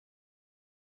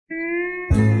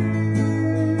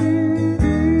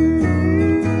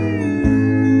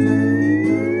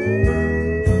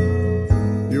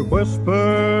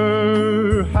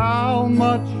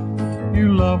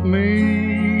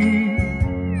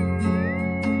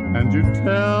Would you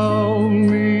tell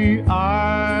me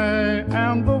I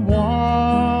am the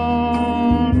one?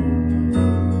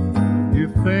 You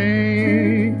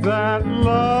think that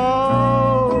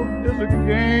love is a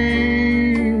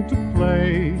game to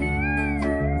play,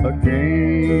 a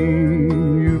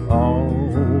game you've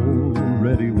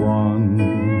already won.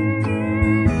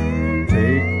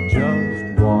 Take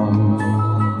just one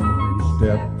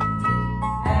step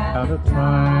at a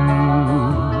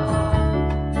time.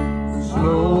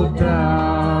 Slow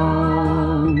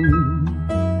down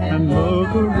and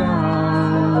look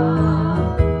around.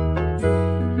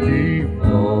 Keep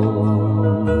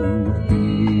both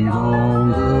feet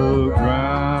on the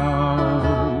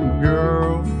ground.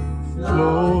 Girl,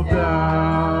 slow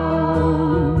down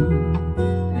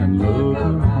and look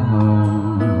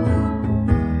around.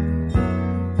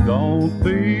 Don't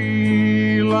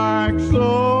be like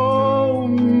so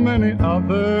many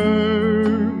others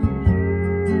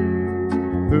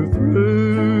who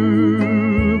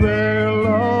threw their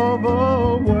love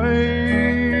away.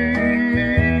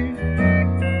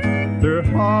 Their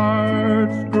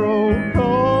hearts grow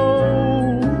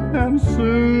cold and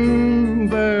soon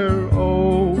they're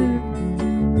old,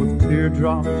 with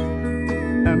teardrops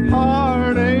and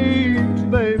heartaches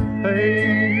they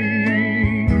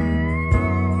pay.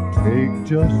 Take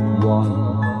just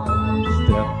one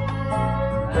step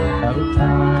at a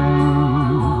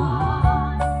time.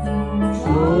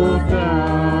 Slow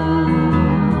down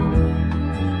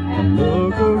and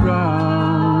look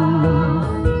around.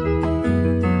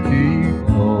 Keep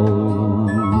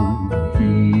both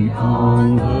feet on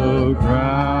the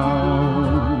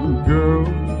ground. Girl,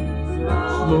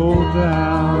 slow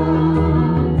down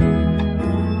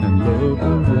and look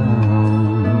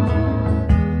around.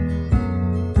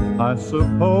 I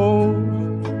suppose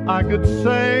I could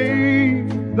say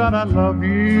that I love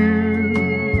you,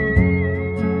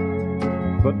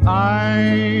 but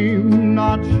I'm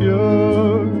not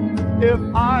sure if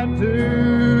I do.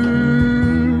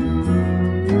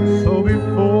 So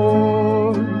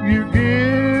before you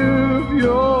give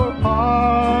your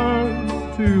heart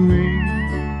to me,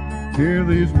 hear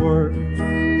these words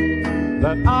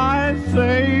that I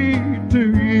say to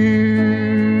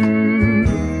you.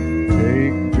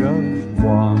 Take just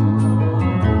one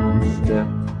step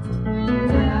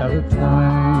at a time.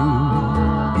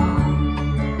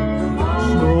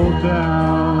 Slow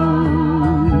down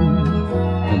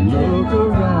and look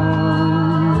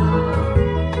around.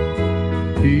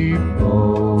 Keep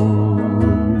both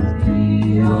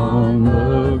feet on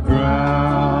the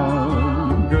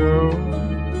ground. Girl,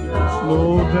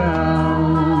 slow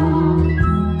down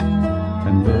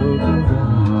and look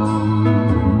around.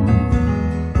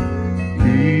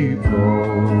 Keep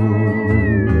both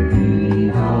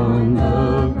feet on the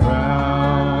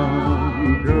ground.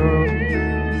 Girl,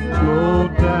 slow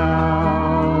down.